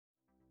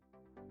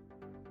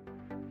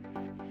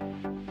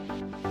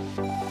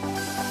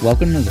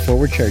Welcome to the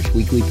Forward Church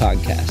Weekly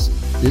Podcast.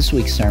 This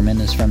week's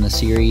sermon is from the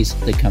series,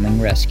 The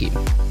Coming Rescue.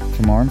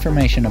 For more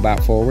information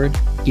about Forward,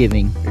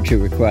 giving, or to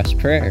request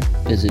prayer,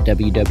 visit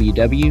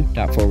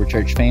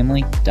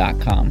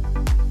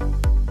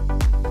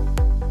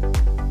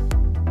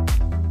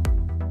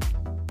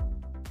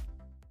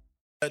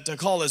www.forwardchurchfamily.com. To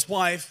call his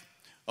wife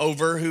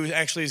over, who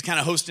actually is kind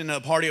of hosting a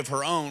party of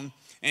her own,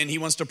 and he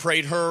wants to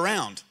parade her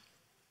around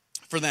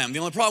for them. The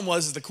only problem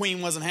was the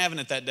queen wasn't having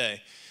it that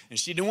day, and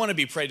she didn't want to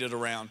be paraded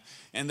around.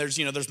 And there's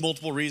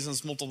multiple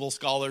reasons, multiple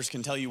scholars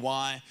can tell you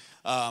why,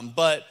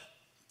 but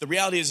the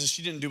reality is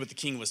she didn't do what the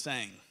king was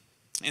saying.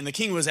 And the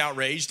king was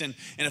outraged, and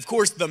of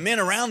course the men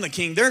around the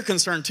king, they're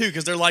concerned too,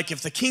 because they're like,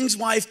 if the king's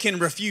wife can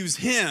refuse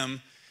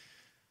him,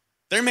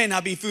 there may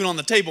not be food on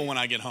the table when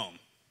I get home.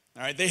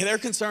 All right, they're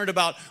concerned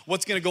about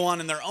what's going to go on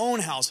in their own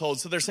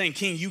household. So they're saying,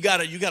 King, you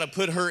gotta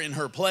put her in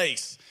her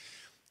place.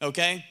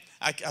 Okay,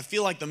 I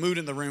feel like the mood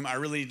in the room, I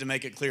really need to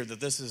make it clear that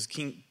this is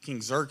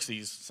King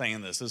Xerxes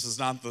saying this. This is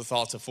not the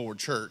thoughts of Forward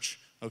Church.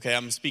 Okay,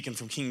 I'm speaking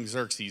from King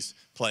Xerxes'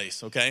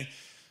 place. Okay,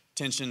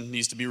 tension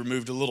needs to be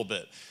removed a little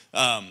bit.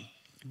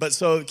 But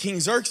so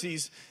King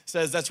Xerxes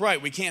says, that's right,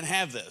 we can't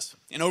have this.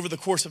 And over the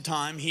course of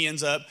time, he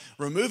ends up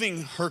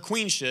removing her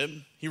queenship.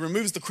 He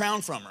removes the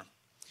crown from her.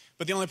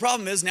 But the only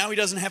problem is now he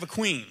doesn't have a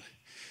queen.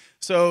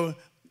 So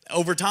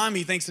over time,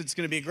 he thinks it's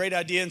going to be a great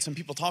idea, and some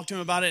people talk to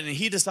him about it, and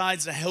he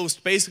decides to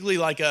host basically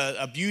like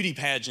a beauty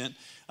pageant,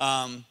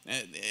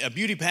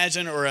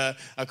 or a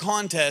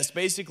contest,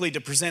 basically to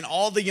present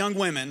all the young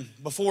women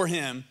before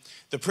him,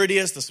 the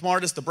prettiest, the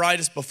smartest, the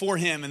brightest before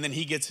him, and then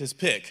he gets his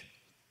pick.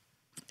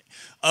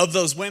 Of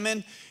those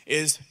women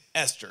is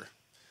Esther,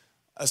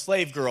 a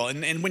slave girl.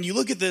 And when you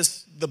look at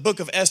this, the book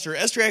of Esther,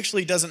 Esther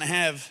actually doesn't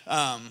have,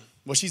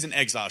 she's in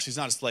exile. She's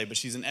not a slave, but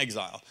she's in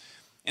exile.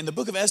 And the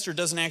book of Esther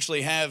doesn't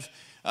actually have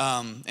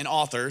an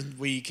author.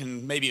 We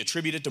can maybe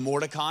attribute it to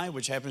Mordecai,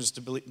 which happens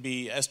to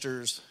be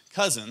Esther's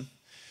cousin,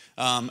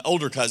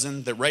 older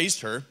cousin that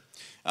raised her.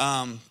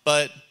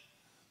 But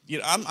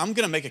I'm going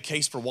to make a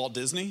case for Walt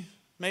Disney,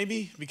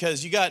 maybe,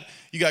 because you got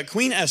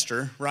Queen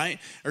Esther, right?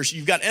 Or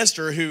you've got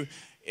Esther, who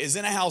is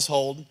in a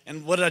household,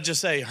 and what did I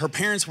just say? Her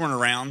parents weren't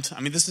around.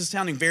 I mean, this is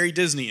sounding very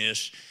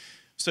Disney-ish.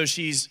 So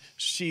she's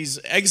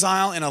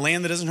exile in a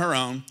land that isn't her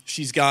own.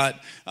 She's got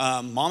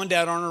mom and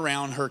dad aren't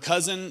around. Her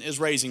cousin is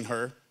raising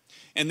her.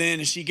 And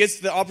then she gets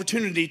the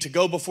opportunity to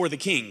go before the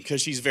king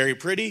because she's very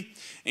pretty.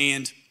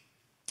 And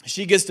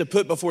she gets to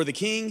put before the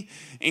king.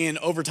 And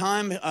over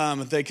time,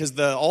 because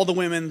all the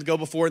women go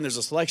before, and there's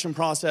a selection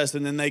process,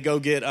 and then they go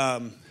get,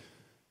 the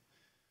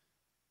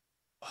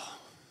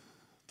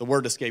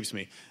word escapes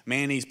me,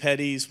 manis,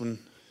 petties,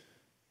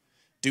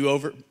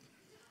 do-over.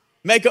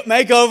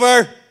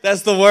 Makeover,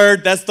 that's the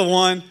word, that's the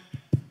one.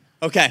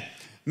 Okay,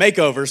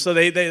 makeover. So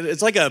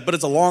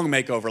it's a long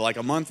makeover, like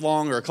a month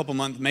long or a couple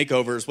month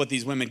makeover is what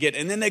these women get.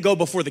 And then they go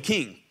before the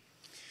king.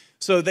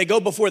 So they go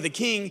before the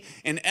king,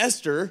 and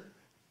Esther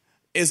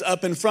is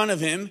up in front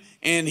of him,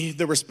 and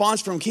the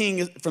response from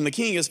the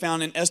king is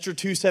found in Esther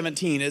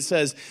 2:17. It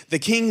says, the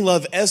king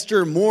loved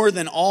Esther more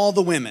than all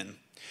the women,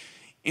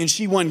 and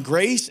she won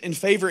grace and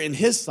favor in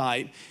his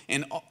sight,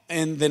 and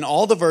then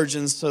all the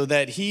virgins, so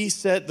that he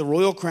set the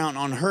royal crown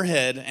on her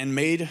head and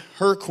made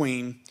her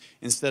queen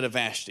instead of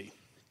Vashti.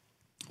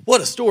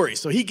 What a story.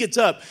 So he gets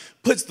up,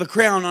 puts the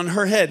crown on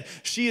her head.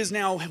 She is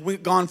now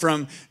gone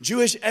from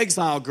Jewish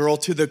exile girl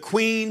to the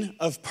queen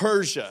of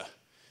Persia.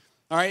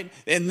 All right?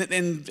 And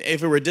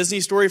if it were a Disney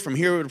story, from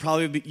here, it would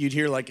probably be, you'd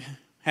hear like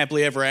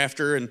happily ever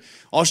after, and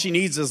all she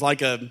needs is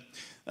like an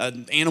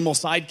animal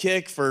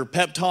sidekick for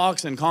pep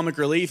talks and comic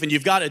relief, and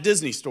you've got a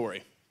Disney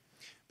story.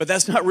 But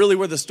that's not really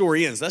where the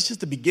story ends. That's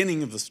just the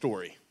beginning of the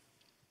story.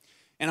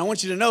 And I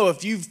want you to know,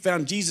 if you've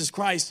found Jesus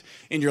Christ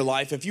in your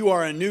life, if you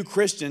are a new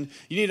Christian,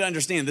 you need to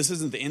understand this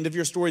isn't the end of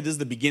your story, this is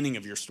the beginning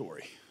of your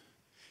story.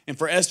 And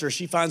for Esther,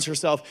 she finds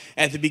herself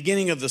at the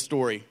beginning of the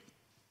story.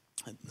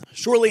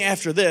 Shortly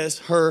after this,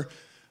 her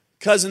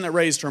cousin that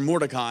raised her,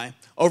 Mordecai,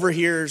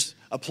 overhears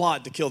a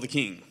plot to kill the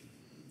king.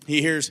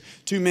 He hears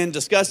two men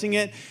discussing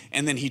it,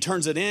 and then he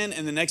turns it in,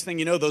 and the next thing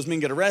you know, those men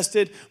get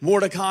arrested.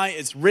 Mordecai,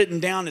 it's written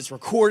down, it's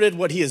recorded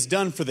what he has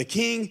done for the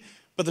king,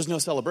 but there's no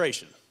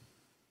celebration.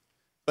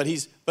 But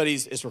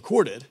it's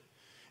recorded,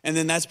 and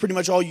then that's pretty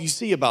much all you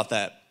see about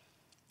that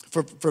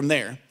from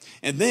there.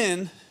 And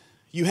then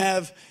you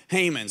have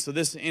Haman. So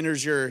this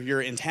enters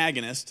your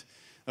antagonist.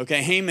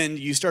 Okay, Haman,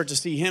 you start to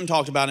see him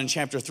talked about in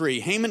chapter 3.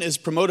 Haman is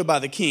promoted by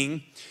the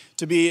king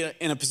to be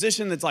in a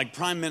position that's like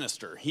prime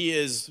minister. He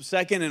is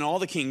second in all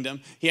the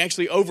kingdom. He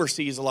actually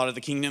oversees a lot of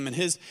the kingdom, and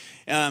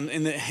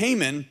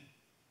Haman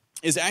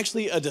is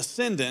actually a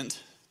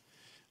descendant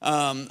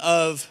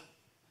of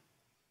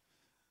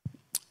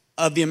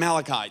the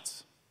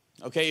Amalekites.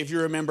 Okay, if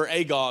you remember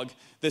Agag,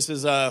 this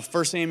is 1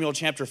 Samuel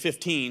chapter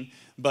 15,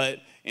 but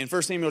in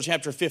 1 Samuel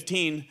chapter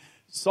 15,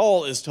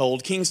 Saul is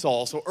told, King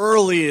Saul, so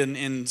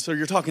early so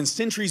you're talking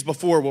centuries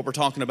before what we're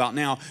talking about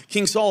now,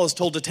 King Saul is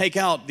told to take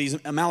out these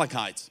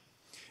Amalekites.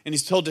 And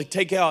he's told to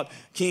take out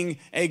King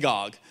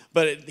Agag.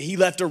 But he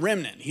left a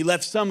remnant. He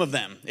left some of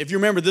them. If you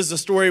remember, this is a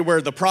story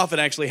where the prophet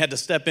actually had to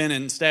step in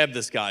and stab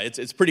this guy.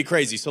 It's pretty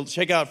crazy. So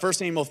check out 1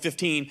 Samuel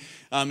 15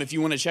 if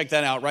you want to check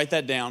that out. Write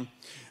that down.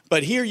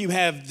 But here you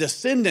have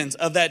descendants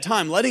of that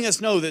time letting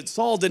us know that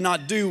Saul did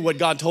not do what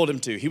God told him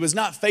to. He was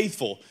not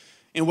faithful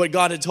in what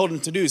God had told him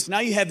to do. So now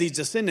you have these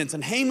descendants.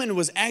 And Haman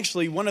was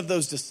actually one of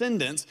those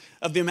descendants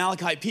of the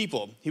Amalekite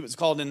people. He was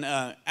called an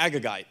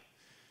Agagite.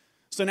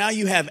 So now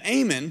you have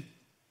Haman,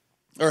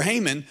 who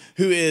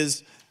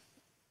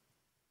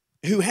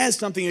has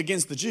something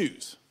against the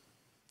Jews.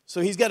 So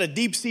he's got a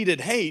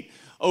deep-seated hate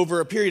over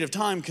a period of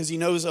time because he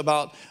knows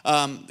about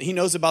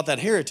that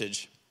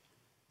heritage.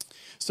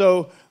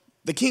 So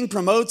the king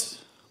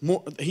promotes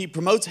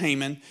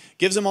Haman,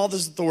 gives him all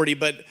this authority,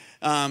 but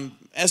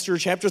Esther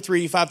chapter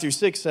 3, 5 through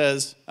 6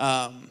 says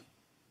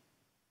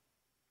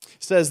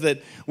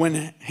that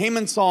when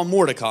Haman saw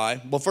Mordecai,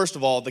 well, first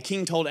of all, the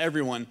king told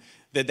everyone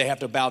that they have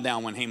to bow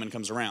down when Haman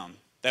comes around.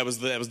 That was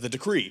the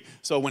decree.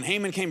 So when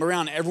Haman came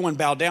around, everyone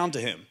bowed down to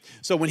him.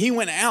 So when he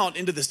went out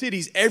into the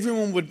cities,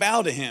 everyone would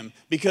bow to him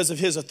because of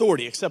his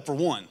authority, except for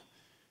one,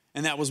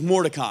 and that was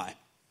Mordecai.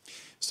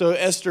 So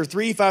Esther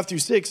 3, 5 through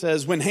 6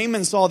 says, when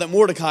Haman saw that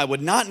Mordecai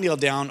would not kneel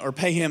down or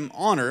pay him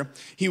honor,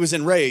 he was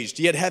enraged.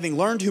 Yet having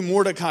learned who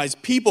Mordecai's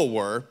people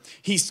were,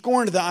 he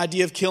scorned the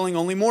idea of killing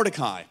only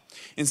Mordecai.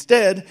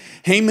 Instead,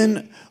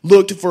 Haman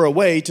looked for a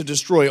way to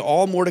destroy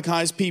all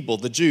Mordecai's people,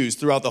 the Jews,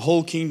 throughout the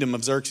whole kingdom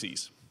of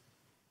Xerxes.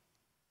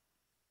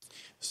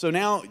 So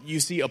now you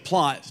see a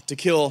plot to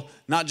kill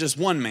not just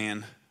one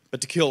man,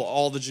 but to kill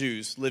all the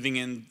Jews living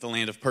in the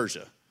land of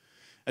Persia.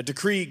 A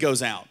decree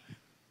goes out,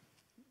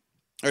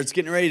 or it's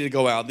getting ready to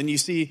go out. Then you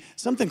see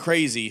something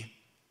crazy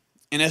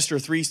in Esther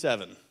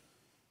 3:7.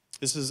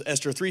 This is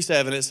Esther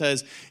 3:7. It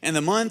says, in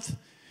the month,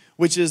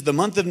 which is the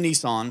month of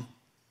Nisan,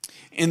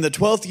 in the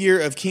 12th year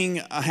of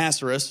King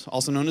Ahasuerus,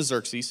 also known as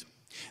Xerxes,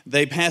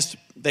 they cast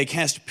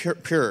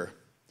pur.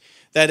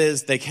 That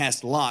is, they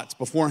cast lots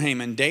before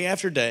Haman day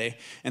after day,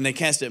 and they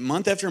cast it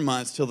month after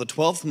month till the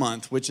 12th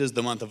month, which is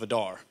the month of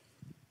Adar.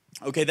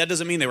 Okay, that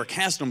doesn't mean they were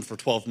casting them for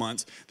 12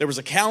 months. There was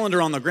a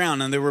calendar on the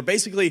ground, and they were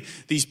basically,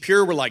 these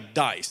pure were like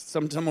dice.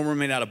 Some of them were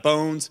made out of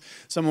bones,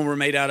 some of them were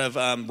made out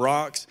of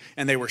rocks,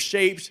 and they were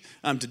shaped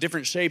to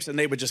different shapes, and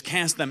they would just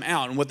cast them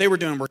out. And what they were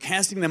doing were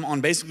casting them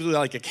on basically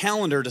like a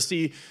calendar to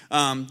see,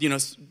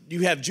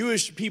 you have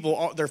Jewish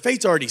people, their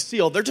fate's already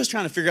sealed. They're just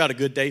trying to figure out a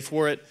good day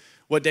for it.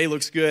 What day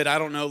looks good? I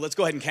don't know. Let's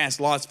go ahead and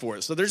cast lots for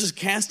it. So they're just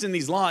casting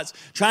these lots,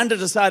 trying to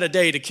decide a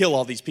day to kill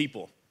all these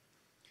people.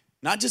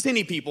 Not just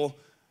any people,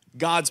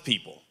 God's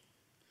people.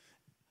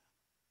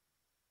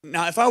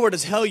 Now, if I were to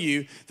tell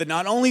you that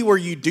not only were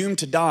you doomed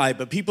to die,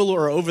 but people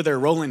are over there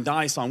rolling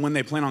dice on when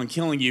they plan on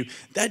killing you,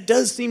 that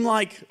does seem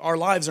like our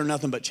lives are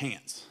nothing but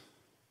chance.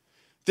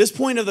 This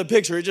point of the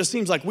picture, it just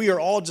seems like we are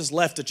all just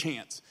left to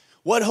chance.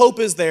 What hope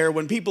is there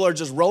when people are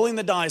just rolling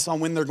the dice on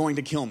when they're going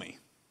to kill me?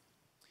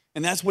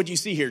 And that's what you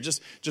see here,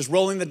 just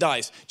rolling the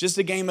dice, just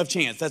a game of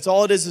chance. That's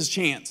all it is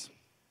chance.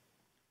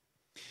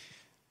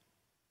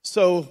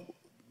 So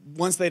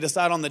once they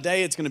decide on the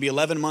day, it's going to be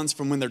 11 months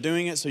from when they're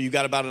doing it. So you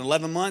got about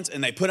 11 months,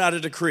 and they put out a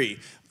decree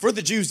for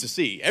the Jews to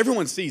see.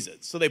 Everyone sees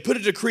it. So they put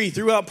a decree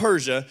throughout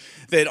Persia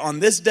that on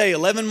this day,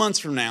 11 months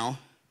from now,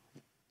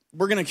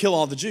 we're going to kill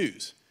all the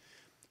Jews.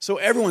 So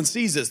everyone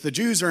sees this. The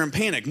Jews are in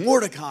panic.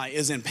 Mordecai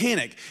is in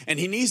panic, and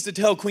he needs to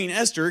tell Queen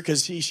Esther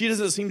because she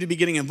doesn't seem to be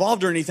getting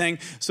involved or anything.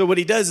 So what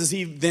he does is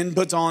he then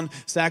puts on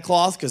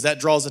sackcloth because that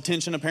draws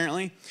attention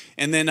apparently,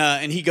 and then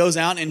and he goes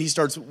out and he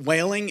starts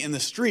wailing in the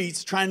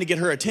streets trying to get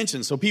her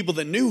attention. So people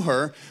that knew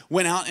her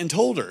went out and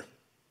told her.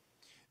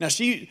 Now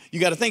you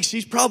got to think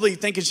she's probably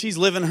thinking she's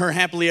living her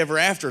happily ever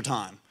after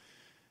time,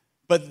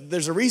 but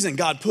there's a reason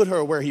God put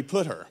her where He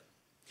put her.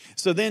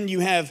 So then you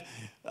have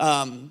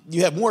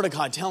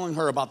Mordecai telling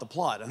her about the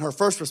plot. And her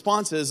first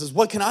response is,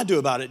 what can I do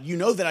about it? You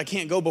know that I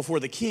can't go before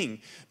the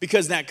king.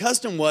 Because that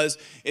custom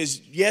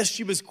is yes,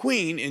 she was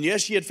queen, and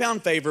yes, she had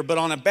found favor, but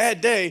on a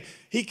bad day,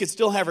 he could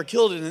still have her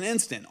killed in an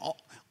instant.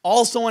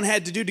 All someone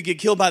had to do to get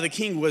killed by the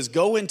king was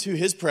go into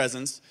his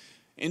presence,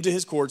 into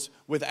his courts,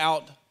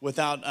 without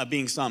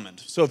being summoned.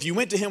 So if you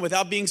went to him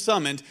without being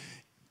summoned,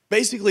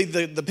 basically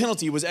the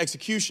penalty was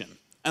execution,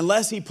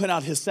 unless he put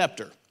out his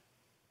scepter.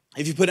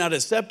 If you put out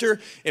his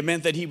scepter, it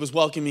meant that he was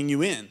welcoming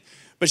you in.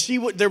 But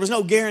there was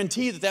no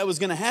guarantee that was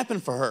going to happen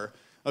for her.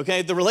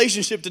 Okay, the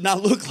relationship did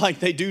not look like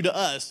they do to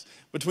us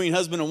between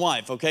husband and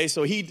wife. Okay,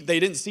 so they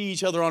didn't see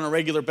each other on a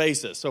regular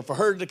basis. So for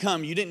her to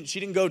come, she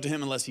didn't go to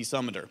him unless he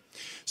summoned her.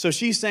 So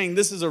she's saying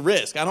this is a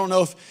risk. I don't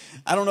know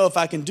if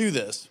I can do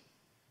this.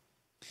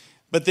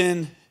 But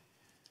then,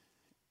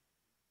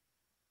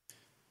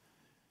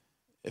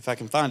 if I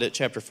can find it,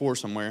 chapter 4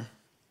 somewhere.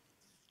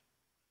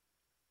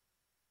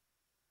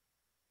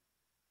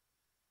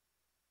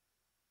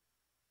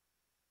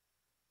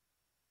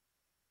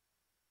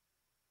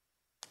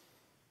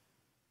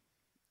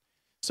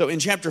 So in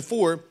chapter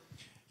 4,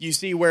 you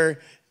see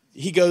where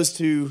he goes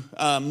to,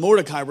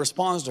 Mordecai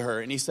responds to her,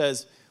 and he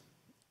says,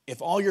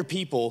 if all your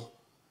people,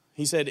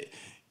 he said,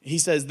 he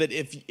says that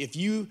if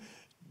you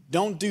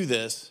don't do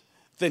this,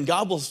 then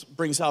God will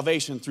bring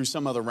salvation through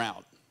some other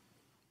route.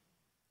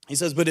 He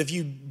says, but if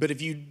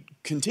you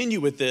continue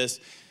with this,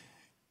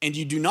 and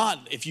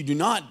if you do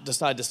not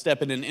decide to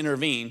step in and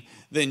intervene,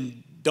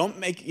 then don't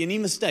make any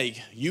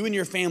mistake. You and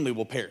your family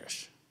will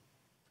perish.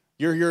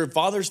 Your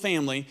father's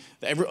family,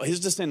 his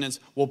descendants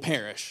will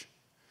perish.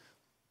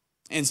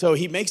 And so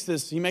he makes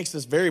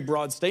this very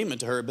broad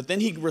statement to her, but then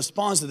he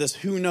responds to this,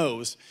 who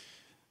knows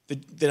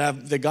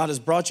that God has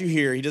brought you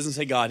here. He doesn't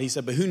say God, he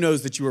said, but who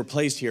knows that you were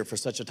placed here for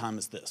such a time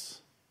as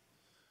this?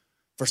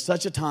 For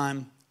such a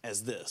time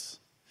as this.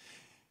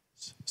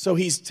 So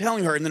he's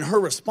telling her, and then her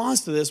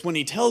response to this, when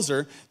he tells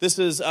her, this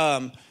is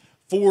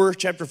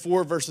chapter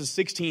 4, verses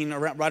 16,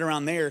 right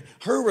around there,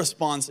 her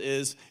response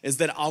is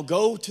that I'll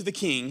go to the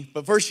king,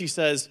 but first she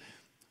says,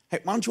 hey,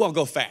 why don't you all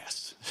go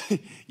fast?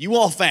 You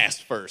all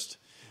fast first.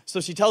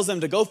 So she tells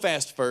them to go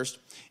fast first,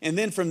 and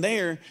then from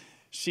there,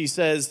 she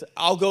says,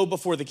 I'll go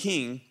before the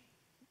king,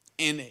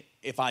 and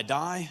if I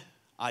die,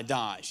 I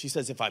die. She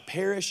says, if I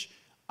perish,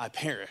 I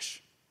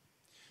perish.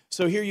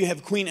 So here you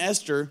have Queen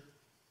Esther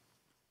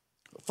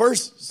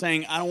first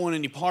saying, I don't want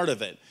any part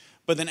of it.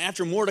 But then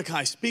after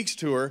Mordecai speaks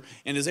to her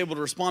and is able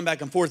to respond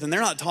back and forth, and they're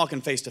not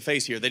talking face to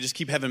face here. They just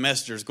keep having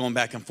messengers going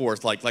back and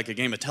forth like a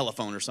game of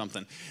telephone or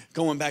something,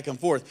 going back and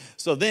forth.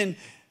 So then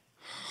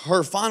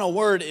her final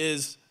word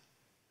is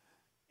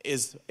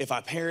if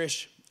I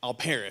perish, I'll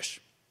perish.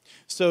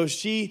 So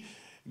she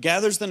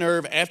gathers the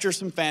nerve after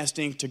some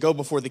fasting to go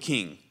before the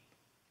king.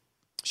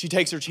 She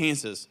takes her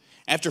chances.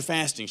 After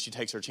fasting, she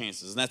takes her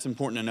chances, and that's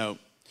important to note.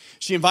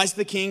 She invites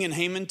the king and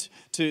Haman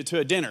to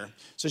a dinner.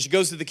 So she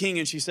goes to the king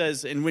and she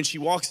says, and when she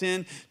walks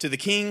in to the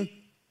king,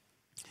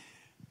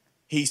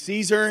 he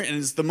sees her and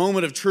it's the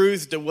moment of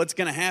truth to what's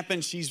going to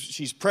happen.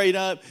 She's prayed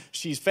up,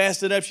 she's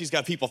fasted up, she's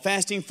got people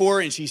fasting for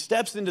her, and she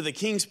steps into the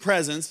king's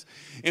presence.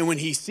 And when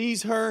he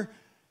sees her,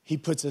 he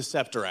puts his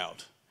scepter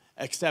out,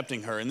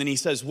 accepting her. And then he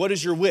says, what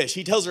is your wish?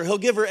 He tells her he'll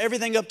give her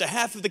everything up to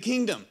half of the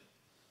kingdom,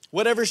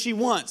 whatever she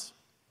wants.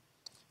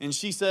 And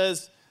she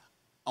says,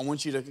 I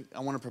want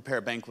to prepare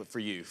a banquet for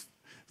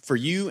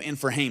you and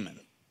for Haman.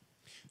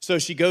 So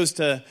she goes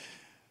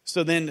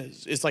so then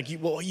it's like,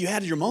 you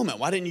had your moment.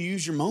 Why didn't you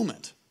use your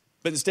moment?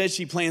 But instead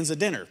she plans a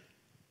dinner.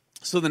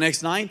 So the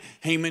next night,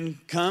 Haman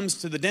comes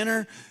to the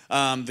dinner.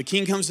 The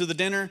king comes to the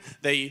dinner.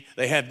 They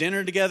have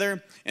dinner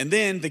together. And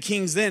then the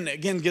king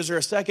again gives her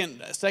a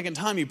second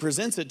time. He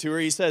presents it to her.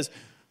 He says,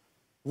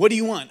 what do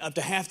you want? Up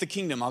to half the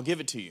kingdom, I'll give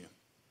it to you.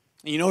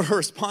 And you know what her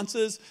response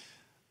is?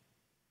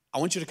 I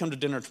want you to come to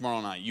dinner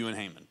tomorrow night, you and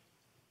Haman.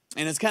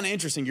 And it's kind of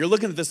interesting. You're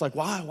looking at this like,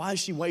 why? Why is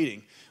she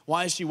waiting?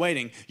 Why is she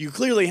waiting? You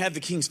clearly have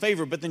the king's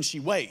favor, but then she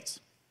waits.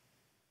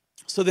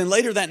 So then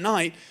later that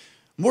night,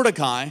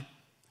 Mordecai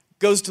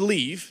goes to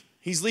leave.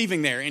 He's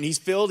leaving there, and he's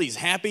filled. He's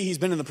happy. He's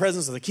been in the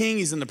presence of the king.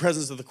 He's in the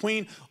presence of the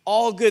queen.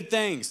 All good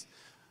things.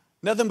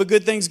 Nothing but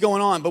good things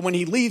going on. But when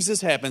he leaves,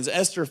 this happens.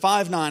 Esther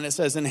 5:9, it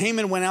says, and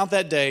Haman went out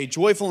that day,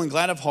 joyful and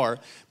glad of heart.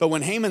 But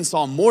when Haman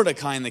saw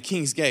Mordecai in the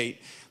king's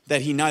gate,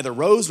 that he neither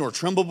rose nor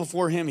trembled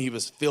before him, he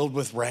was filled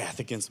with wrath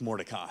against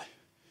Mordecai.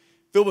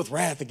 Filled with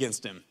wrath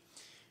against him.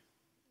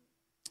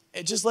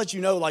 It just lets you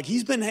know, like,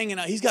 he's been hanging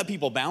out. He's got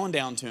people bowing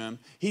down to him.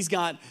 He's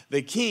got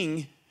the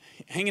king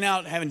hanging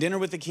out, having dinner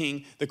with the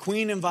king, the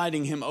queen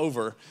inviting him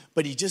over,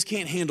 but he just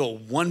can't handle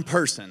one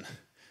person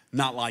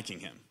not liking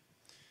him.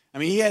 I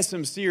mean, he has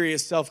some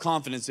serious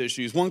self-confidence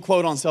issues. One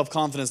quote on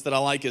self-confidence that I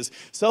like is,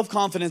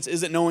 self-confidence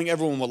isn't knowing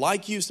everyone will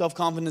like you.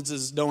 Self-confidence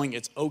is knowing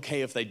it's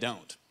okay if they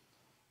don't.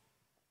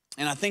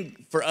 And I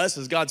think for us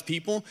as God's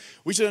people,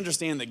 we should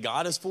understand that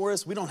God is for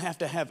us. We don't have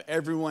to have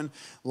everyone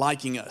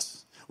liking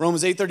us.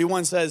 Romans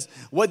 8:31 says,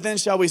 what then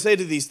shall we say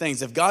to these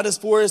things? If God is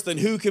for us, then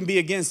who can be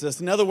against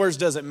us? In other words,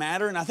 does it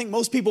matter? And I think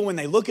most people, when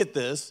they look at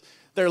this,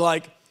 they're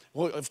like,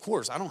 well, of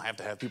course, I don't have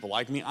to have people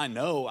like me. I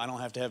know I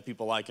don't have to have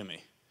people liking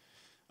me.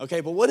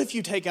 Okay, but what if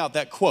you take out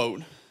that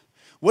quote?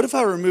 What if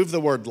I remove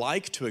the word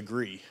like to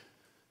agree?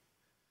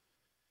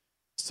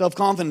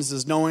 Self-confidence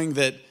is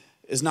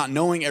not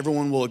knowing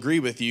everyone will agree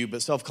with you,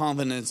 but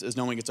self-confidence is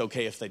knowing it's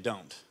okay if they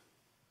don't.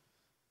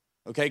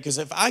 Okay, because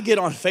if I get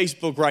on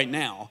Facebook right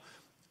now,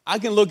 I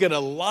can look at a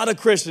lot of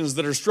Christians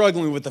that are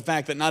struggling with the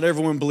fact that not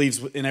everyone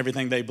believes in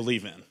everything they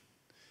believe in.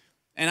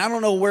 And I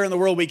don't know where in the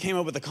world we came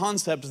up with the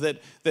concept that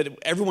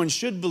everyone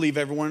should believe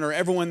everyone or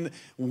everyone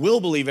will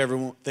believe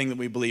everything that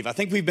we believe. I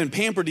think we've been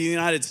pampered in the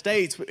United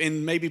States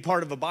and maybe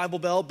part of a Bible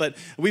Belt, but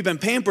we've been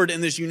pampered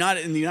in the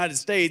United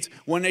States,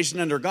 one nation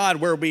under God,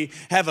 where we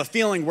have a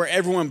feeling where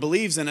everyone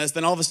believes in us.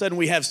 Then all of a sudden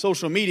we have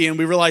social media and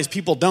we realize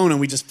people don't, and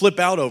we just flip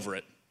out over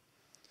it.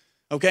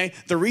 Okay?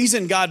 The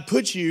reason God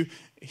puts you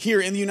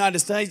here in the United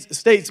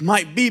States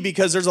might be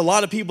because there's a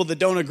lot of people that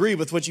don't agree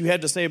with what you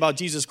have to say about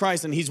Jesus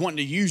Christ, and he's wanting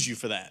to use you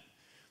for that.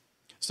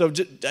 So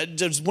I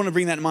just want to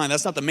bring that in mind.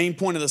 That's not the main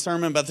point of the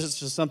sermon, but this is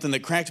just something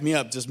that cracked me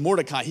up. Just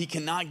Mordecai, he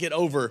cannot get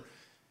over.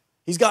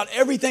 He's got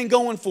everything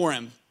going for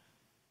him,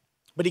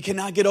 but he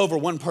cannot get over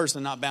one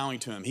person not bowing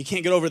to him. He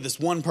can't get over this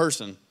one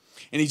person,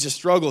 and he just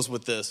struggles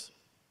with this.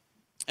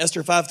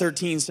 Esther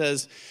 5:13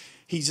 says,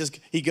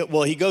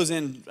 he goes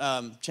in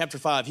chapter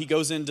 5. He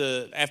goes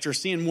into, after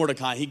seeing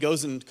Mordecai, he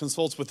goes and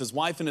consults with his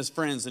wife and his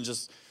friends and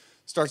just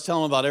starts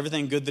telling them about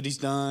everything good that he's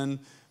done,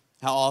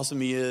 how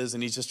awesome he is,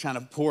 and he's just trying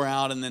to pour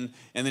out. And then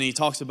he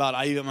talks about,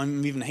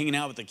 I'm even hanging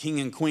out with the king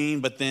and queen.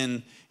 But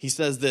then he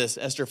says this,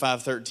 Esther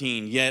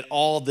 5:13, yet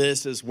all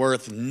this is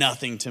worth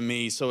nothing to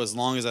me, so as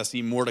long as I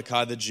see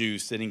Mordecai the Jew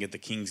sitting at the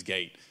king's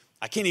gate.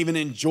 I can't even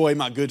enjoy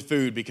my good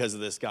food because of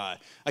this guy.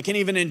 I can't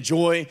even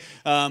enjoy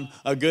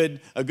a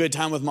good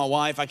time with my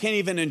wife. I can't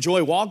even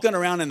enjoy walking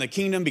around in the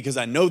kingdom because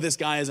I know this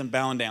guy isn't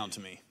bowing down to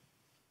me.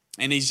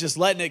 And he's just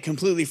letting it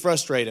completely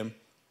frustrate him.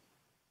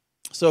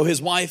 So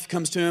his wife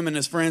comes to him and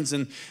his friends,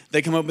 and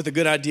they come up with a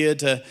good idea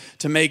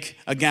to make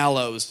a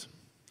gallows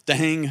to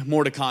hang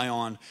Mordecai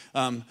on.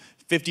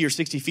 50 or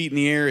 60 feet in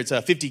the air. It's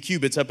 50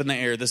 cubits up in the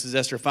air. This is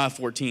Esther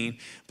 5:14.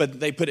 But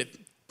they put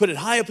it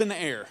high up in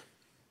the air.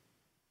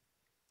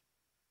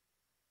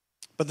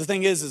 But the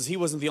thing is he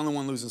wasn't the only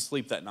one losing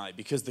sleep that night,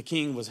 because the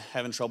king was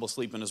having trouble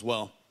sleeping as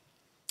well.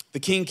 The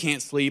king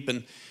can't sleep,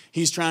 and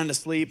he's trying to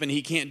sleep, and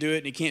he can't do it,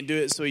 and he can't do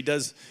it, so he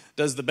does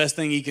the best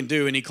thing he can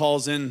do, and he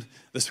calls in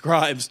the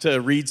scribes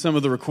to read some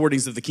of the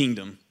recordings of the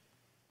kingdom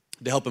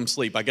to help him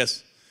sleep. I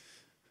guess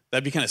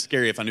that'd be kind of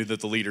scary if I knew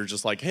that the leader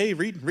just like, hey,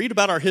 read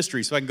about our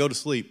history so I can go to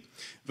sleep.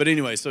 But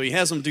anyway, so he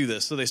has them do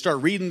this. So they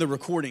start reading the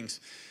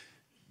recordings.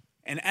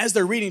 And as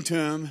they're reading to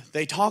him,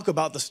 they talk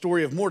about the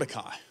story of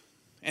Mordecai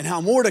and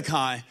how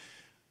Mordecai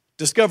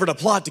discovered a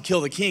plot to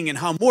kill the king, and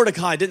how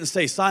Mordecai didn't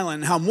stay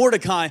silent, and how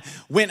Mordecai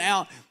went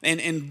out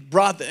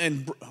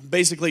and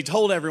basically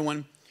told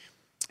everyone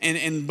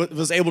and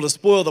was able to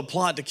spoil the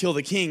plot to kill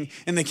the king.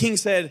 And the king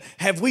said,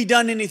 have we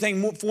done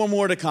anything for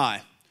Mordecai?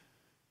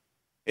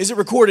 Is it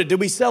recorded? Did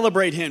we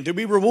celebrate him? Did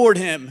we reward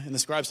him? And the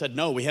scribe said,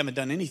 no, we haven't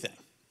done anything.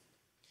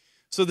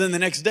 So then the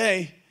next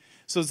day,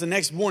 so it's the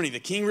next morning, the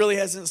king really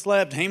hasn't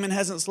slept, Haman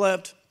hasn't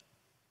slept.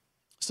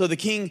 So the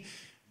king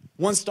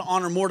wants to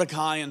honor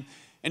Mordecai,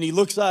 and he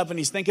looks up and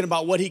he's thinking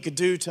about what he could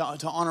do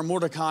to honor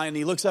Mordecai. And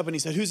he looks up and he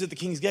said, who's at the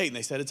king's gate? And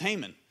they said, it's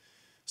Haman.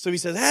 So he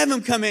says, have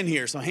him come in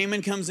here. So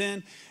Haman comes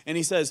in and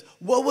he says,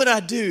 what would I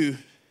do?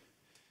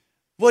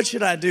 What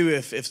should I do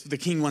if the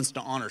king wants to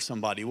honor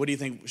somebody? What do you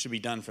think should be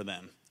done for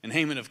them? And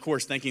Haman, of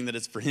course, thinking that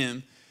it's for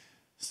him,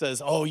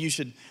 says, oh,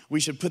 we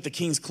should put the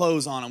king's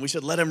clothes on him. We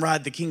should let him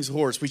ride the king's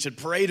horse. We should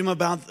parade him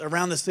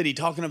around the city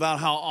talking about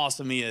how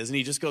awesome he is. And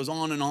he just goes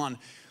on and on.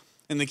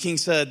 And the king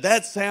said,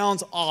 that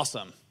sounds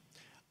awesome.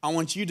 I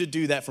want you to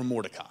do that for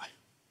Mordecai.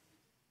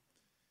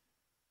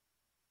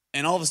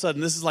 And all of a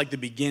sudden, this is like the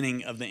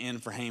beginning of the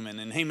end for Haman.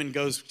 And Haman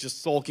goes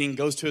just sulking,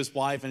 goes to his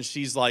wife, and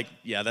she's like,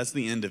 yeah, that's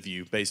the end of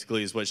you,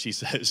 basically, is what she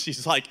says.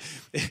 She's like,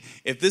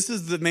 if this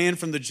is the man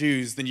from the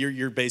Jews, then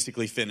you're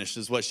basically finished,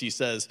 is what she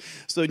says.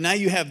 So now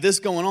you have this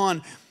going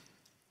on.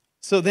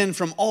 So then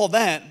from all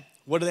that,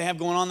 what do they have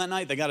going on that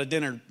night? They got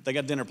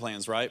dinner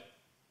plans, right?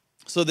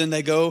 So then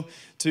they go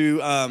to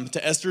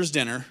Esther's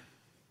dinner.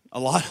 A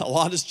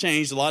lot has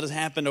changed. A lot has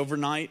happened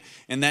overnight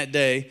and that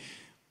day.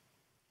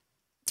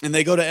 And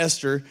they go to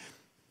Esther,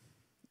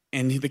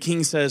 and the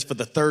king says for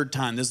the third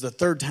time, this is the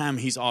third time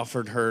he's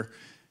offered her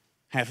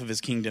half of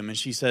his kingdom. And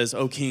she says,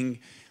 oh, king,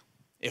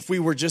 if we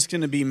were just going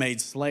to be made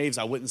slaves,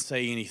 I wouldn't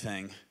say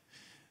anything.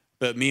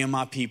 But me and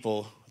my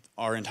people,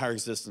 our entire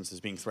existence is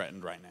being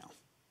threatened right now.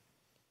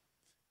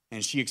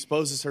 And she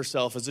exposes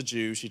herself as a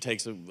Jew. She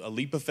takes a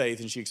leap of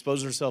faith, and she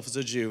exposes herself as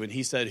a Jew. And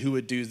he said, who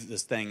would do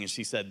this thing? And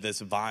she said, this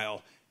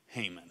vile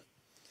Haman.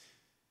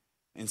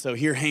 And so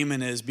here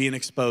Haman is being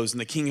exposed,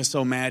 and the king is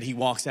so mad, he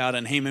walks out,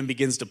 and Haman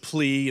begins to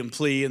plea, and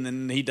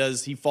then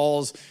he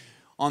falls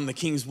on the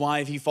king's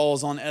wife, he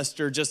falls on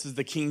Esther just as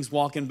the king's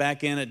walking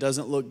back in. It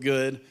doesn't look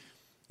good.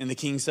 And the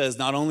king says,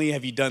 not only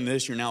have you done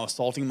this, you're now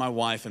assaulting my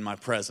wife in my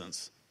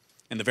presence.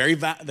 And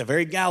the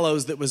very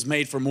gallows that was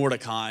made for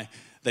Mordecai,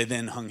 they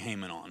then hung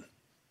Haman on.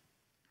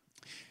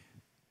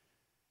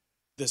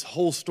 This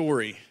whole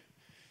story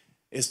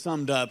is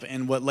summed up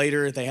in what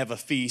later they have a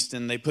feast,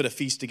 and they put a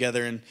feast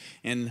together,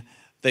 and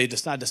they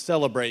decide to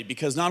celebrate,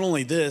 because not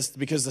only this,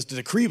 because the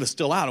decree was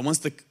still out, and once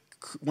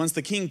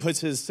the king puts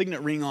his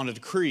signet ring on a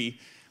decree,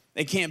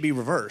 it can't be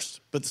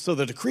reversed. But so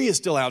the decree is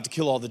still out to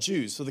kill all the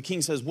Jews. So the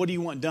king says, what do you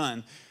want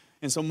done?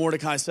 And so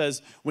Mordecai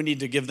says, we need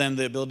to give them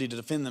the ability to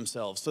defend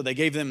themselves. So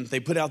they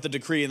put out the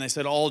decree, and they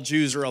said all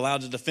Jews are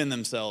allowed to defend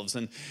themselves.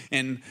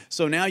 And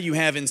so now you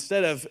have,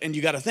 and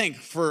you got to think,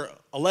 for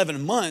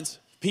 11 months,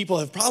 people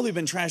have probably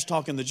been trash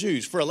talking the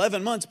Jews. For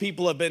 11 months,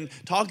 people have been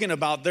talking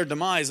about their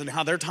demise and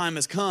how their time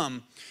has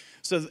come.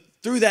 So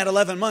through that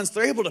 11 months,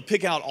 they're able to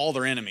pick out all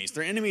their enemies.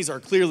 Their enemies are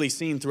clearly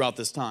seen throughout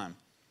this time.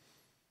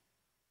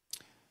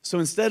 So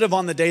instead of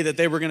on the day that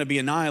they were going to be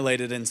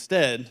annihilated,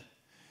 instead,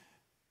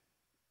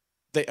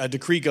 a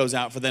decree goes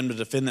out for them to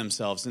defend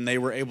themselves, and they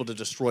were able to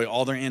destroy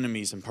all their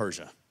enemies in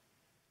Persia.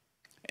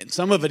 And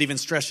some of it even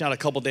stretched out a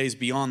couple days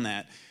beyond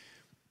that.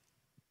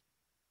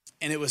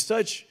 And it was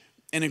such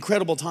an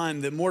incredible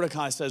time that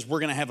Mordecai says, we're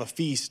going to have a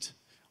feast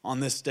on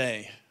this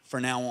day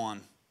from now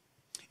on.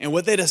 And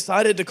what they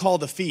decided to call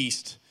the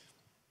feast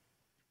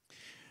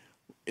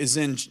is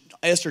in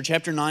Esther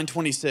chapter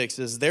 9:26.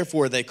 Is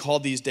therefore they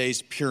called these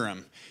days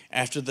Purim,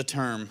 after the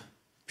term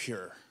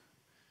pure,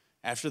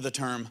 after the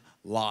term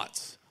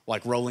lots,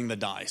 like rolling the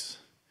dice.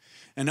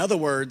 In other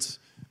words,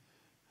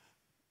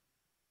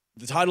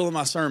 the title of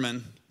my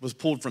sermon was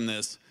pulled from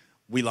this: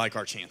 we like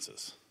our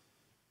chances.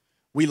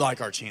 We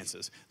like our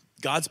chances.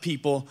 God's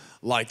people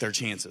like their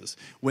chances.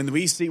 When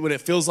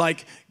it feels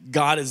like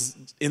God is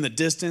in the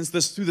distance,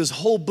 through this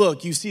whole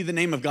book, you see the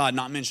name of God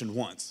not mentioned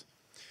once.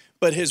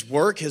 But his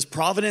work, his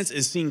providence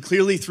is seen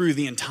clearly through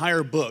the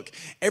entire book.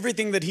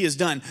 Everything that he has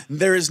done,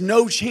 there is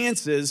no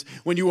chances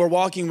when you are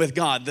walking with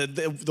God.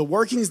 The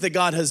workings that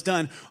God has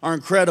done are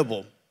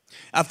incredible.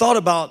 I've thought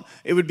about,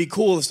 it would be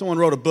cool if someone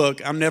wrote a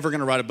book. I'm never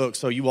going to write a book,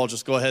 so you all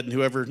just go ahead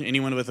and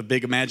anyone with a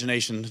big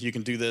imagination, you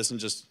can do this and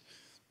just,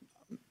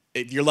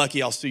 if you're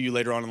lucky, I'll sue you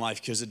later on in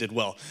life because it did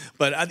well.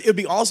 But it would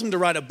be awesome to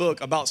write a book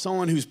about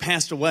someone who's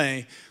passed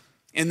away,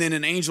 and then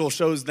an angel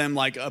shows them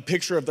like a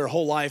picture of their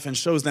whole life and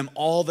shows them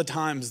all the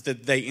times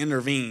that they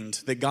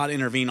intervened, that God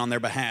intervened on their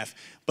behalf,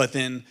 but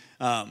that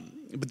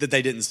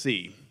they didn't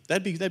see.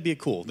 That'd be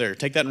cool. There,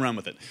 take that and run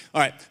with it. All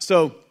right,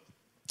 so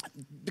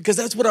because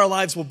that's what our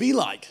lives will be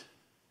like.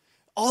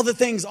 All the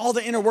things, all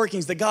the inner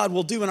workings that God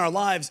will do in our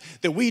lives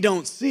that we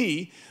don't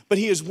see, but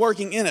he is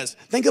working in us.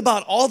 Think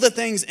about all the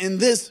things in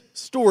this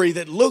story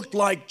that looked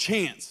like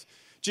chance,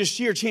 just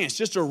sheer chance,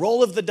 just a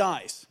roll of the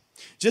dice.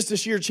 Just a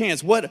sheer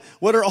chance. What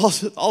are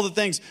all the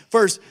things?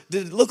 First,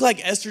 did it look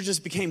like Esther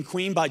just became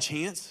queen by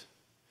chance?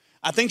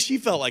 I think she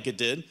felt like it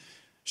did.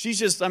 She's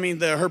just,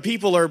 her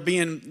people are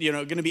being,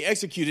 going to be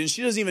executed, and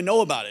she doesn't even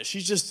know about it.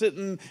 She's just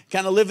sitting,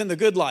 kind of living the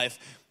good life.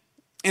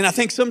 And I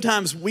think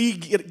sometimes we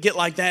get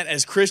like that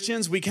as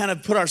Christians. We kind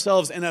of put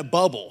ourselves in a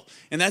bubble.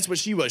 And that's what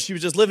she was. She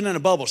was just living in a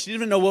bubble. She didn't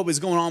even know what was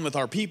going on with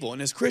our people.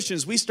 And as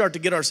Christians, we start to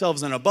get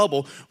ourselves in a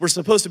bubble. We're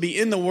supposed to be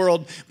in the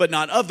world, but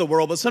not of the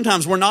world. But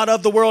sometimes we're not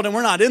of the world and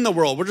we're not in the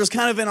world. We're just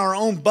kind of in our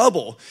own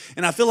bubble.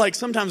 And I feel like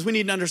sometimes we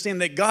need to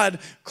understand that God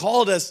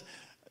called us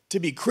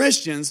to be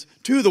Christians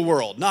to the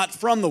world, not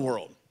from the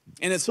world.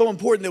 And it's so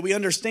important that we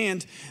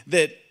understand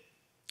that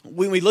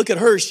when we look at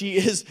her, she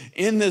is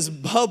in this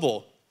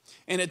bubble.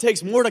 And it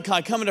takes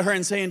Mordecai coming to her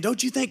and saying,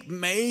 don't you think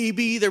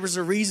maybe there was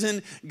a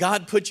reason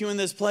God put you in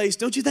this place?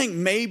 Don't you think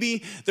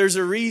maybe there's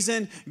a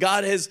reason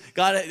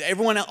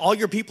everyone, all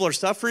your people are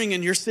suffering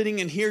and you're sitting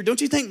in here? Don't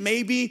you think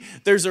maybe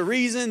there's a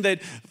reason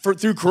that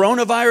through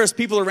coronavirus,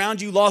 people around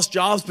you lost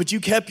jobs, but you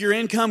kept your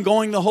income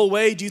going the whole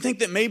way? Do you think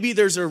that maybe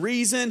there's a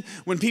reason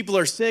when people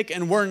are sick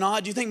and we're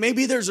not? Do you think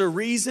maybe there's a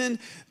reason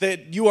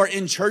that you are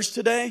in church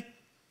today?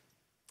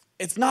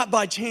 It's not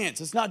by chance.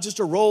 It's not just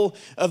a roll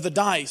of the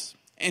dice.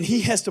 And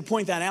he has to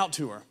point that out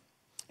to her.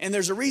 And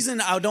there's a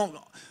reason I don't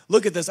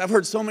look at this. I've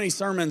heard so many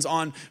sermons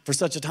on for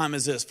such a time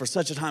as this, for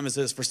such a time as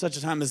this, for such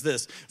a time as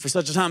this, for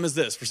such a time as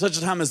this, for such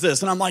a time as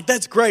this. And I'm like,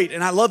 that's great.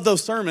 And I love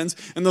those sermons.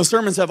 And those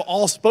sermons have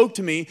all spoke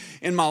to me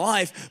in my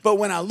life. But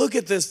when I look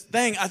at this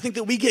thing, I think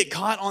that we get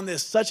caught on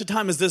this such a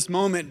time as this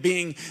moment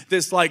being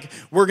this like,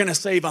 we're going to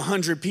save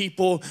 100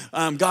 people.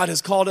 God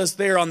has called us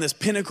there on this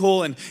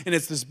pinnacle. And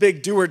it's this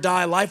big do or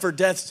die, life or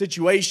death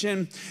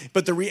situation.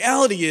 But the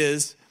reality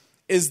is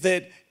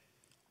that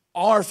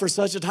our for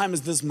such a time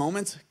as this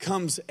moment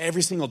comes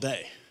every single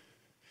day.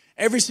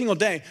 Every single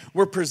day,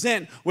 we're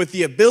present with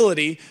the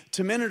ability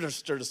to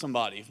minister to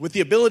somebody, with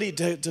the ability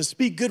to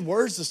speak good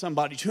words to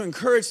somebody, to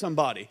encourage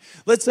somebody.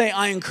 Let's say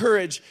I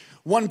encourage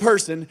one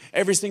person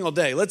every single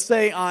day. Let's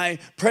say I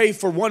pray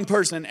for one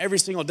person every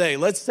single day.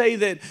 Let's say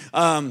that,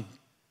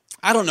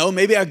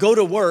 maybe I go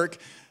to work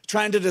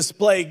trying to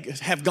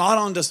have God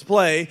on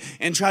display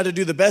and try to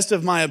do the best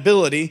of my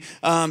ability.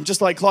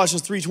 Just like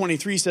Colossians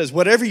 3:23 says,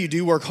 whatever you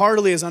do, work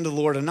heartily as unto the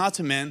Lord and not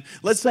to men.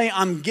 Let's say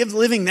I'm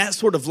living that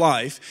sort of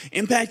life,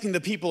 impacting the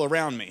people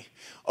around me.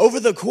 Over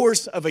the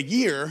course of a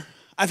year,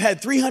 I've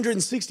had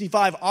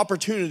 365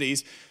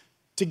 opportunities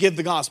to give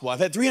the gospel. I've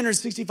had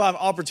 365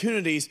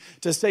 opportunities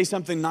to say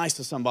something nice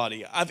to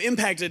somebody. I've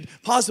impacted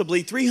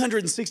possibly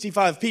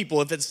 365 people.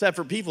 If it's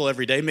separate people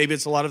every day, maybe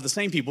it's a lot of the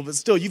same people, but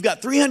still, you've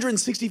got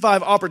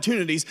 365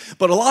 opportunities,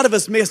 but a lot of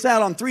us miss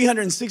out on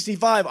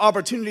 365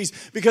 opportunities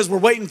because we're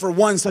waiting for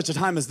one such a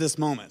time as this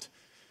moment.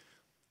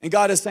 And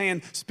God is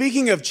saying,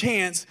 speaking of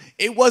chance,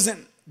 it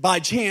wasn't by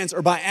chance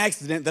or by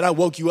accident that I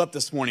woke you up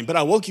this morning, but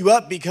I woke you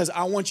up because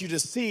I want you to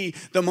see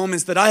the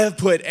moments that I have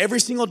put every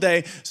single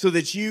day so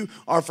that you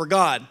are for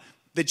God,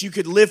 that you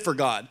could live for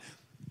God.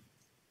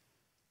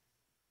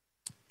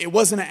 It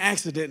wasn't an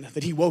accident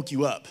that he woke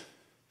you up.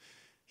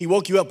 He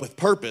woke you up with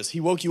purpose.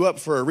 He woke you up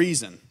for a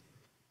reason.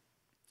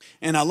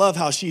 And I love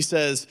how she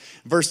says,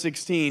 verse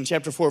 16,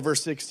 chapter 4,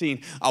 verse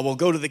 16, I will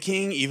go to the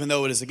king even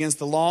though it is against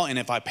the law, and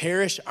if I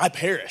perish, I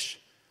perish.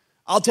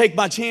 I'll take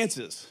my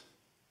chances.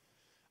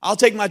 I'll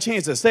take my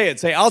chances. Say it.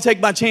 Say, I'll take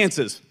my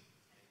chances.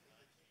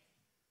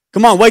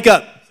 Come on, wake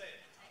up.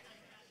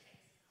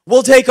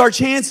 We'll take our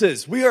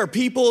chances. We are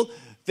people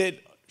that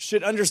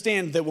should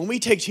understand that when we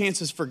take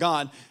chances for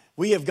God,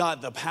 we have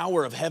got the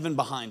power of heaven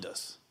behind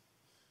us.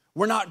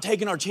 We're not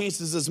taking our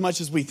chances as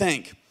much as we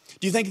think.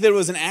 Do you think that it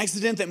was an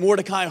accident that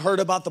Mordecai heard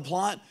about the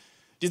plot?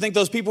 Do you think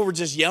those people were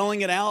just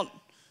yelling it out?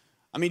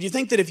 I mean, do you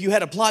think that if you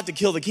had a plot to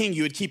kill the king,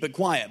 you would keep it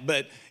quiet?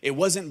 But it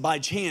wasn't by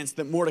chance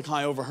that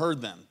Mordecai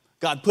overheard them.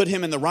 God put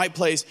him in the right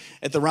place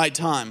at the right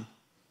time.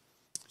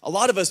 A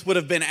lot of us would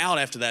have been out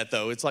after that,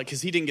 though. It's like,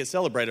 because he didn't get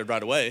celebrated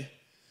right away.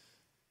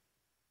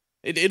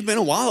 It'd been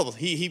a while.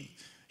 He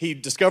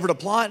discovered a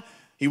plot.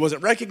 He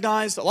wasn't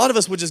recognized. A lot of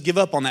us would just give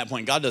up on that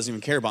point. God doesn't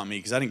even care about me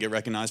because I didn't get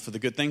recognized for the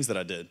good things that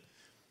I did.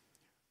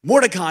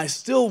 Mordecai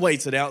still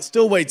waits it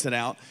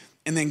out,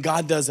 and then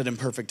God does it in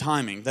perfect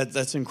timing.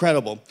 That's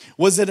incredible.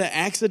 Was it an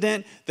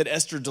accident that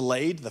Esther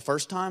delayed the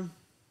first time?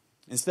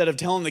 Instead of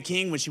telling the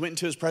king when she went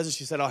into his presence,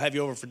 she said, I'll have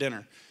you over for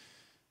dinner.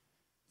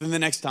 Then the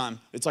next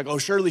time, it's like, oh,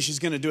 surely she's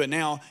going to do it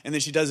now. And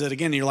then she does it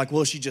again. And you're like,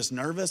 well, is she just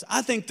nervous?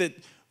 I think that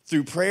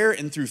through prayer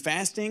and through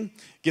fasting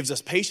gives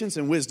us patience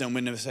and wisdom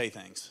when to say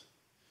things.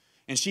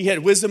 And she had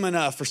wisdom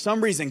enough. For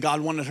some reason,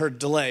 God wanted her to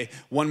delay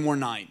one more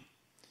night.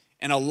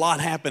 And a lot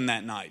happened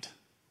that night,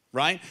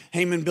 right?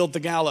 Haman built the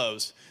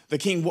gallows. The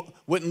king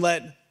wouldn't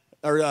let,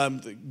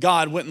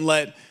 God wouldn't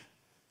let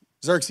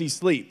Xerxes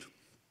sleep.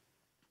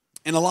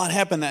 And a lot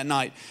happened that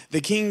night. Do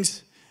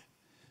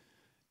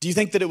you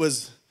think that it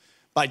was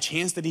by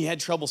chance that he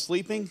had trouble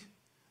sleeping?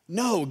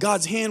 No,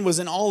 God's hand was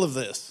in all of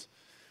this.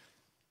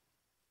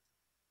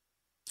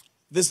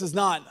 This is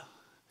not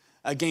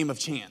a game of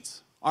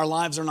chance. Our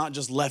lives are not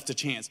just left to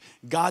chance.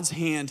 God's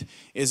hand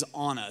is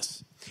on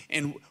us.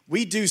 And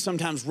we do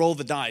sometimes roll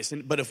the dice.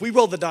 But if we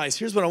roll the dice,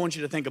 here's what I want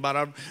you to think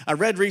about. I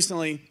read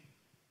recently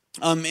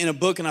in a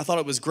book, and I thought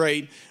it was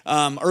great.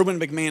 Urban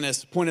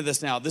McManus pointed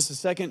this out. This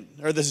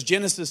is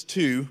Genesis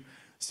 2,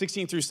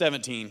 16 through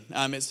 17.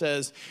 It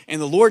says,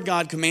 and the Lord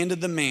God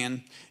commanded the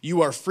man,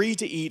 you are free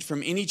to eat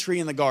from any tree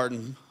in the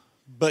garden,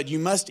 but you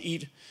must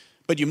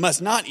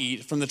not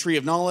eat from the tree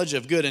of knowledge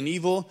of good and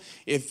evil.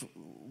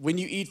 When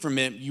you eat from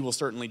it, you will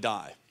certainly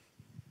die.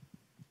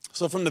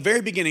 So from the very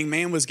beginning,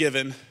 man was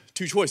given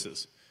two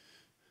choices.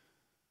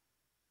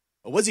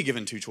 Or was he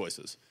given two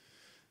choices?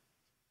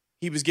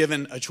 He was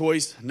given a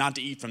choice not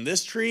to eat from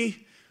this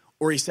tree,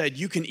 or he said,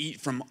 you can eat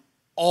from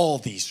all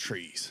these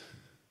trees.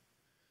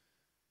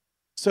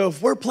 So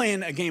if we're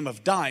playing a game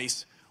of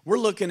dice, we're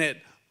looking at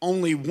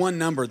only one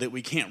number that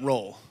we can't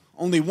roll.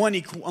 Only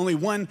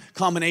one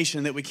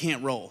combination that we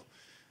can't roll.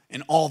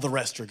 And all the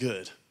rest are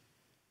good.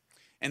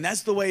 And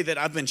that's the way that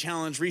I've been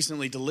challenged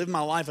recently to live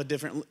my life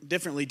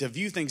differently, to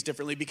view things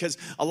differently, because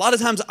a lot of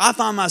times I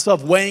find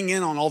myself weighing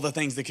in on all the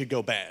things that could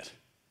go bad.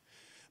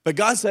 But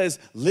God says,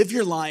 live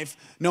your life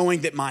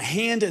knowing that my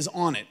hand is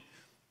on it.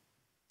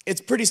 It's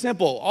pretty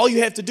simple. All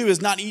you have to do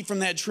is not eat from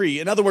that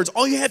tree. In other words,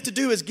 all you have to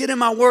do is get in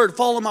my word,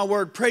 follow my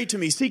word, pray to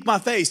me, seek my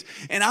face.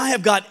 And I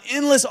have got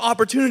endless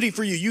opportunity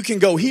for you. You can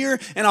go here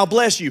and I'll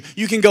bless you.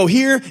 You can go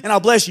here and I'll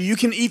bless you. You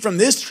can eat from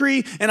this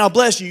tree and I'll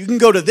bless you. You can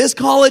go to this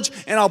college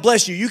and I'll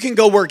bless you. You can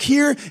go work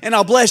here and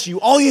I'll bless you.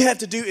 All you have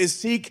to do is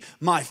seek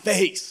my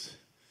face.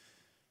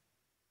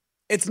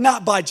 It's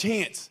not by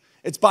chance.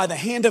 It's by the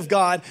hand of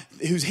God,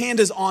 whose hand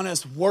is on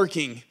us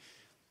working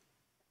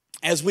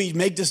as we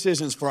make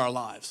decisions for our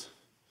lives.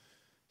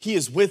 He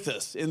is with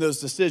us in those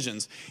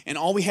decisions, and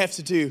all we have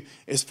to do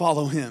is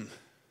follow him.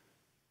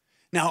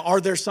 Now, are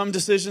there some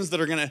decisions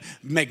that are going to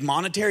make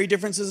monetary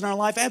differences in our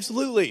life?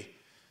 Absolutely.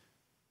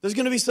 There's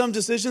going to be some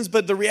decisions,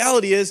 but the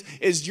reality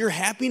is your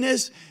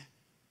happiness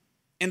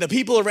and the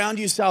people around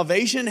you,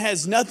 salvation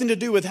has nothing to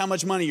do with how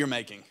much money you're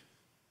making.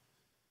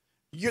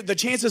 The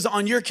chances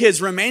on your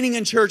kids remaining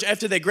in church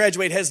after they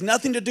graduate has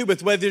nothing to do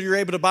with whether you're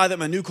able to buy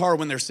them a new car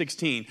when they're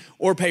 16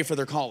 or pay for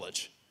their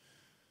college.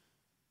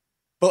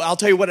 But I'll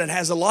tell you what it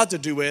has a lot to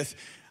do with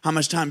how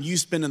much time you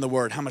spend in the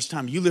Word, how much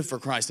time you live for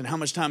Christ, and how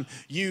much time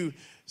you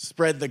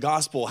spread the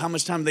gospel, how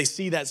much time they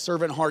see that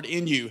servant heart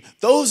in you.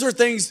 Those are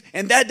things,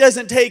 and that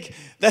doesn't take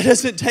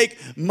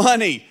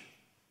money.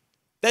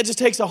 That just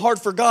takes a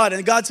heart for God.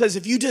 And God says,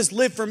 if you just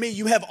live for me,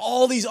 you have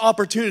all these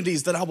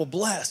opportunities that I will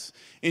bless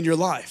in your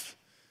life.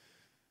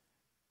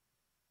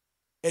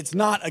 It's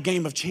not a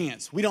game of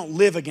chance. We don't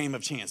live a game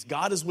of chance.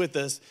 God is with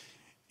us,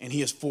 and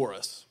he is for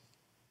us.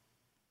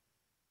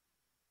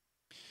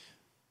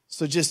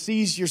 So just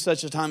seize your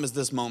such a time as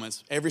this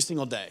moment every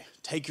single day.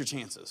 Take your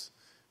chances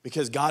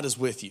because God is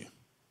with you.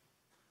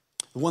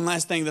 The one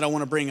last thing that I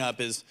want to bring up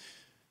is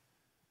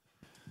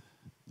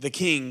the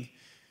king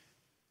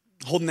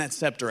holding that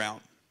scepter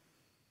out.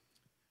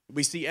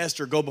 We see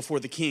Esther go before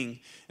the king,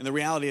 and the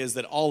reality is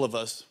that all of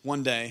us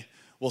one day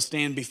will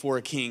stand before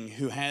a king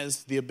who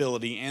has the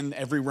ability and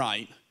every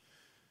right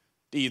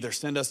to either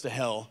send us to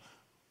hell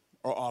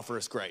or offer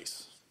us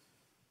grace.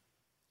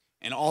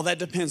 And all that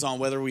depends on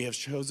whether we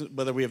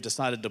have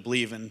decided to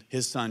believe in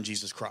his son,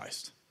 Jesus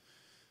Christ.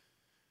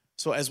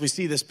 So as we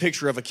see this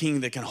picture of a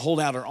king that can hold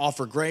out or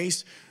offer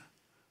grace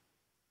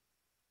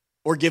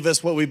or give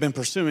us what we've been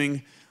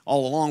pursuing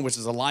all along, which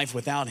is a life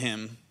without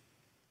him,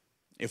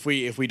 if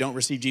we don't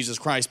receive Jesus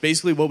Christ,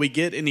 basically what we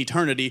get in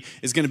eternity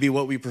is going to be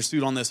what we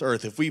pursued on this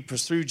earth. If we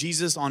pursue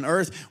Jesus on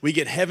earth, we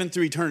get heaven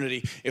through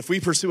eternity. If we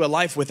pursue a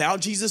life without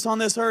Jesus on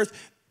this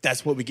earth,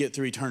 that's what we get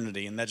through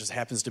eternity, and that just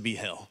happens to be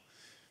hell.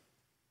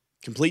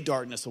 complete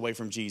darkness away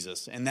from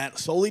Jesus. And that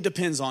solely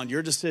depends on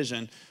your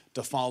decision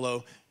to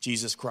follow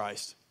Jesus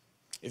Christ.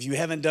 If you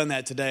haven't done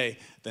that today,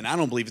 then I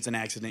don't believe it's an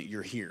accident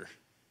you're here.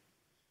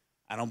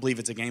 I don't believe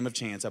it's a game of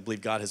chance. I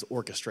believe God has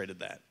orchestrated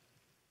that.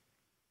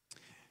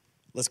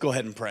 Let's go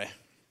ahead and pray.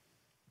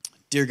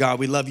 Dear God,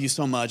 we love you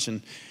so much,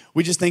 and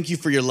we just thank you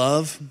for your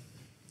love.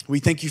 We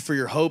thank you for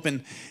your hope.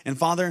 And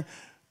Father,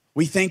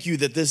 we thank you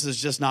that this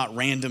is just not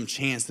random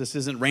chance. This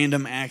isn't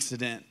random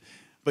accident.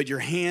 But your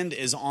hand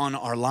is on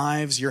our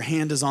lives. Your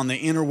hand is on the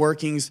inner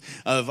workings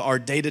of our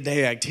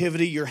day-to-day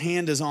activity. Your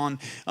hand is on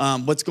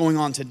what's going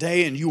on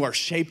today, and you are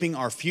shaping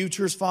our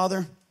futures,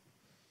 Father.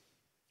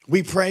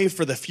 We pray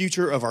for the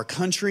future of our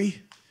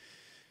country.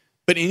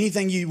 But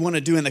anything you want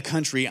to do in the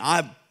country,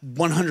 I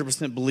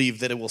 100%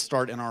 believe that it will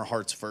start in our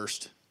hearts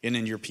first and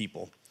in your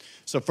people.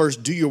 So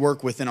first, do your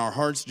work within our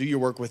hearts. Do your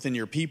work within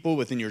your people,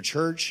 within your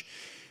church,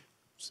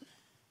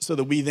 so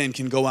that we then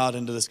can go out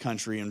into this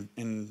country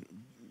and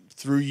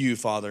through you,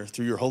 Father,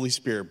 through your Holy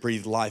Spirit,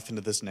 breathe life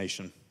into this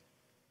nation.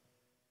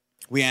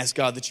 We ask,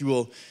 God, that you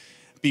will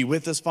be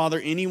with us, Father.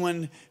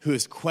 Anyone who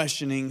is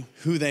questioning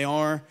who they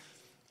are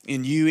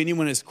in you,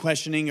 anyone who is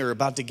questioning or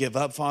about to give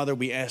up, Father,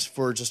 we ask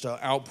for just an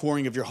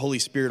outpouring of your Holy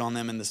Spirit on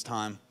them in this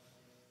time.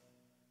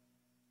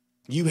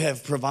 You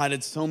have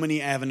provided so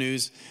many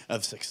avenues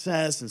of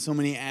success and so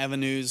many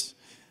avenues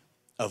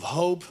of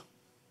hope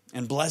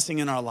and blessing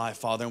in our life,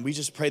 Father, and we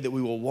just pray that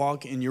we will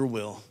walk in your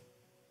will.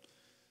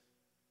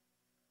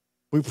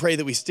 We pray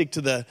that we stick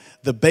to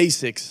the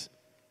basics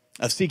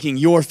of seeking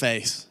your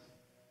face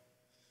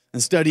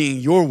and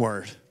studying your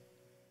word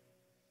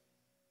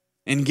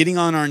and getting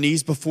on our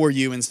knees before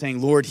you and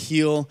saying, Lord,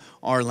 heal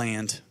our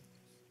land.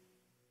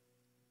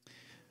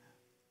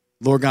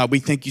 Lord God, we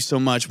thank you so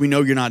much. We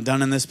know you're not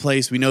done in this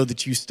place. We know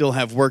that you still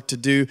have work to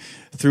do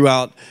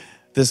throughout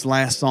this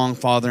last song,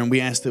 Father, and I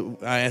ask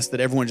that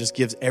everyone just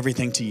gives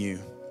everything to you.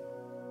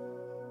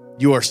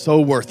 You are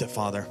so worth it,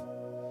 Father.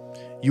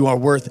 You are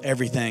worth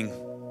everything.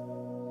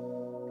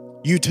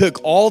 You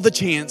took all the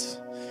chance.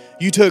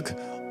 You took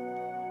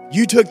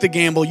the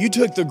gamble. You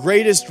took the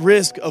greatest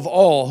risk of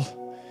all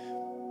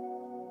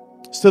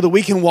so that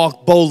we can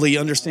walk boldly,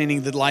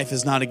 understanding that life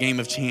is not a game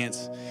of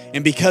chance.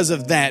 And because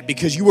of that,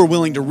 because you were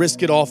willing to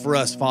risk it all for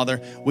us, Father,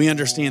 we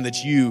understand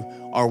that you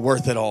are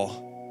worth it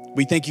all.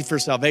 We thank you for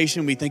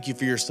salvation. We thank you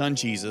for your Son,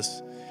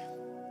 Jesus.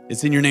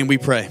 It's in your name we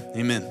pray.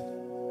 Amen.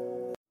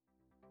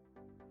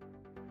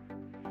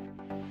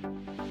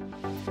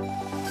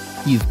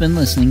 You've been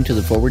listening to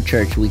the Forward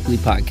Church Weekly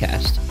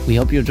Podcast. We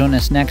hope you'll join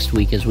us next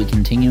week as we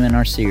continue in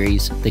our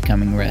series, The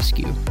Coming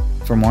Rescue.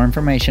 For more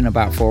information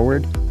about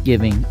Forward,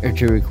 giving, or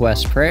to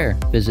request prayer,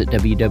 visit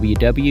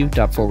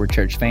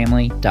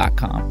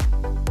www.forwardchurchfamily.com.